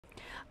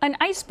An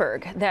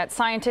iceberg that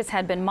scientists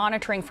had been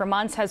monitoring for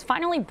months has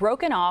finally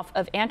broken off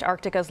of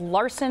Antarctica's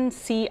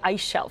Larsen-C ice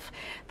shelf.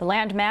 The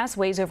landmass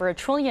weighs over 1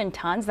 trillion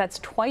tons. That's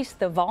twice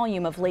the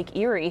volume of Lake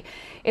Erie.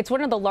 It's one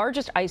of the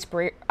largest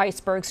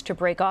icebergs to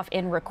break off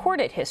in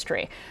recorded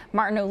history.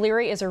 Martin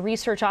O'Leary is a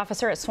research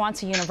officer at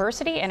Swansea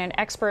University and an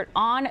expert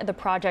on the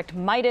Project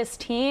MIDAS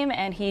team,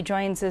 and he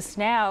joins us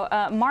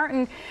now.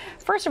 Martin,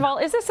 first of all,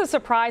 is this a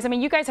surprise? I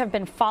mean, you guys have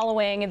been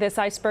following this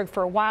iceberg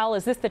for a while.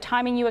 Is this the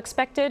timing you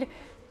expected?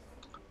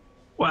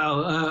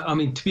 Well, I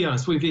mean, to be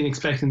honest, we've been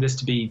expecting this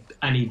to be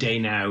any day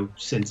now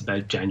since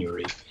about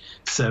January.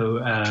 So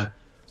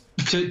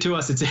to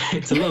us,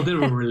 it's a little bit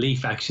of a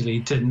relief, actually,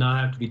 to not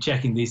have to be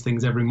checking these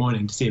things every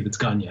morning to see if it's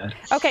gone yet.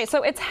 OK,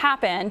 so it's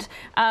happened.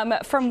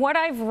 From what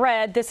I've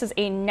read, this is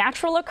a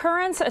natural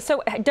occurrence.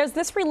 So does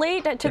this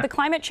relate to the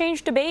climate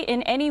change debate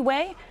in any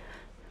way?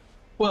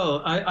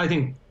 Well, I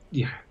think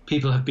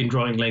people have been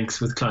drawing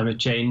links with climate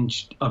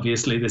change.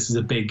 Obviously, this is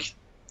a big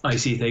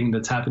icy thing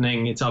that's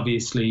happening. It's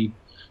obviously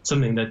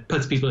something that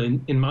puts people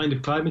in mind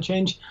of climate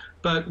change,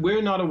 but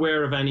we're not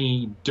aware of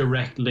any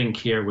direct link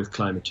here with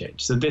climate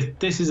change. So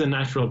this is a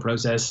natural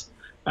process.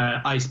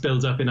 Ice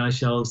builds up in ice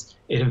shelves.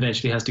 It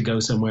eventually has to go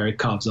somewhere. It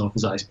calves off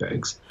as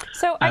icebergs.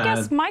 So I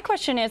guess my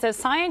question is, as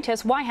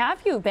scientists, why have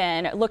you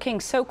been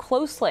looking so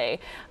closely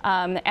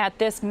at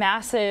this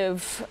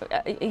massive,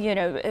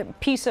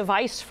 piece of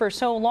ice for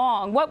so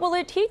long? What will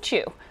it teach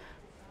you?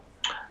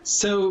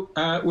 So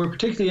we're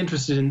particularly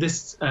interested in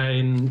this,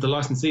 in the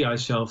Larsen-C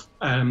ice shelf,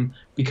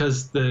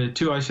 because the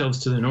two ice shelves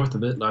to the north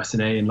of it,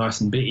 Larsen-A and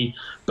Larsen-B,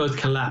 both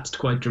collapsed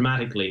quite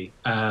dramatically.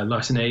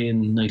 Larsen-A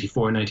in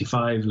 94,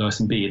 95,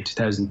 Larsen-B in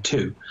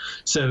 2002.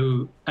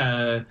 So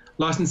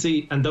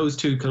Larsen-C and those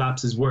two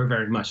collapses were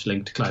very much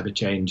linked to climate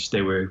change.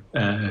 They were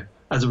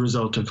as a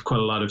result of quite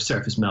a lot of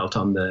surface melt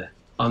on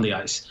the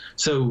ice.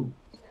 So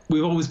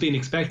we've always been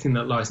expecting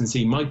that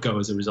Larsen-C might go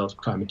as a result of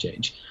climate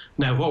change.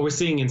 Now, what we're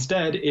seeing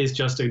instead is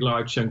just a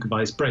large chunk of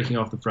ice breaking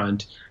off the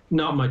front,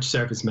 not much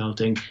surface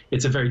melting.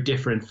 It's a very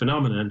different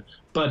phenomenon,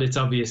 but it's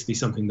obviously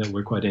something that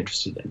we're quite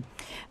interested in.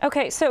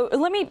 OK, so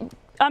let me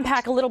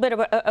unpack a little bit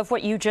of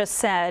what you just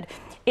said.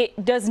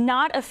 It does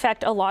not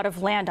affect a lot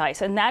of land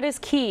ice, and that is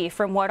key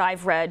from what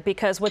I've read,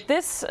 because with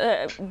this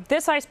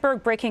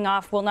iceberg breaking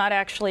off will not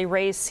actually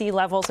raise sea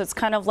levels. It's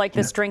kind of like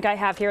this drink I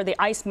have here. The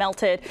ice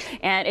melted,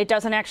 and it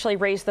doesn't actually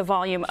raise the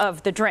volume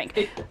of the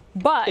drink.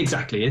 But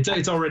exactly,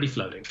 it's already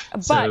floating.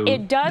 But so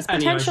it does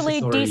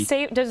potentially does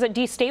it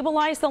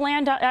destabilize the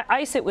land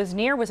ice it was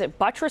near? Was it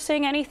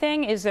buttressing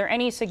anything? Is there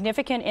any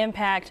significant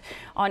impact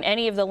on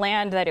any of the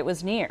land that it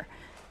was near?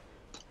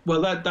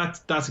 Well,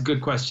 that's a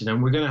good question,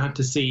 and we're going to have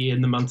to see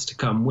in the months to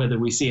come whether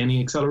we see any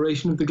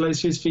acceleration of the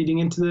glaciers feeding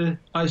into the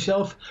ice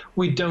shelf.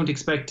 We don't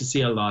expect to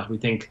see a lot. We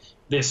think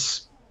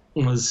this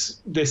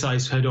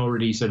ice had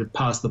already sort of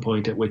passed the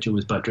point at which it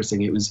was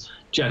buttressing. It was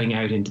jetting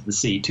out into the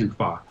sea too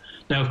far.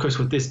 Now, of course,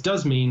 what this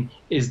does mean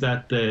is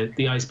that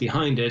the ice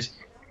behind it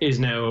is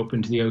now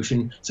open to the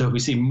ocean. So if we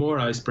see more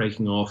ice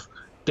breaking off,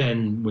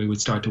 then we would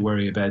start to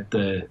worry about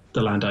the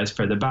land ice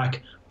further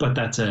back. But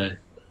that's a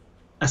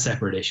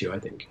separate issue, I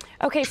think.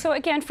 OK, so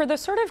again, for the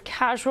sort of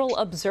casual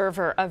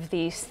observer of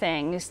these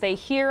things, they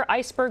hear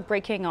iceberg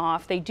breaking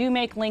off. They do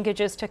make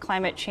linkages to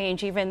climate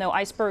change, even though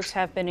icebergs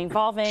have been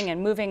evolving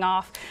and moving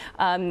off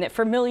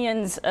for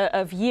millions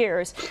of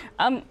years.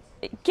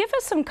 Give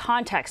us some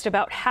context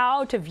about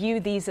how to view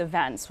these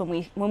events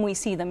when we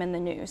see them in the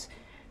news.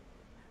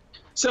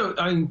 So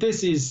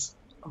this is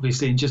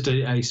obviously just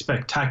a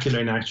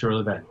spectacular natural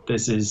event.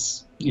 This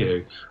is,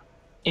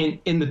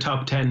 in the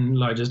top 10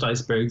 largest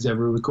icebergs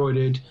ever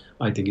recorded.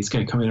 I think it's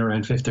going to come in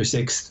around 5th or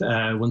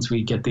 6th once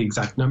we get the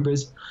exact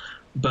numbers.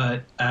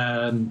 But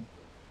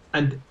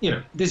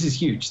this is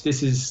huge.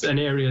 This is an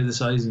area the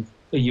size of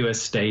a US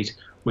state,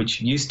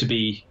 which used to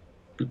be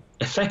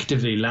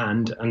effectively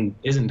land and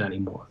isn't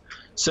anymore.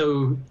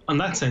 So in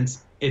that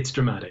sense, it's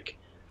dramatic.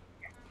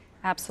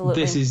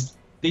 Absolutely.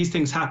 These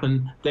things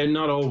happen. They're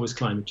not always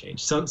climate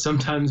change.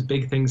 Sometimes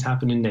big things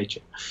happen in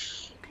nature.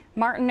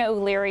 Martin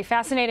O'Leary,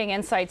 fascinating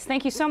insights.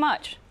 Thank you so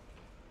much.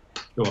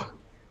 You're welcome.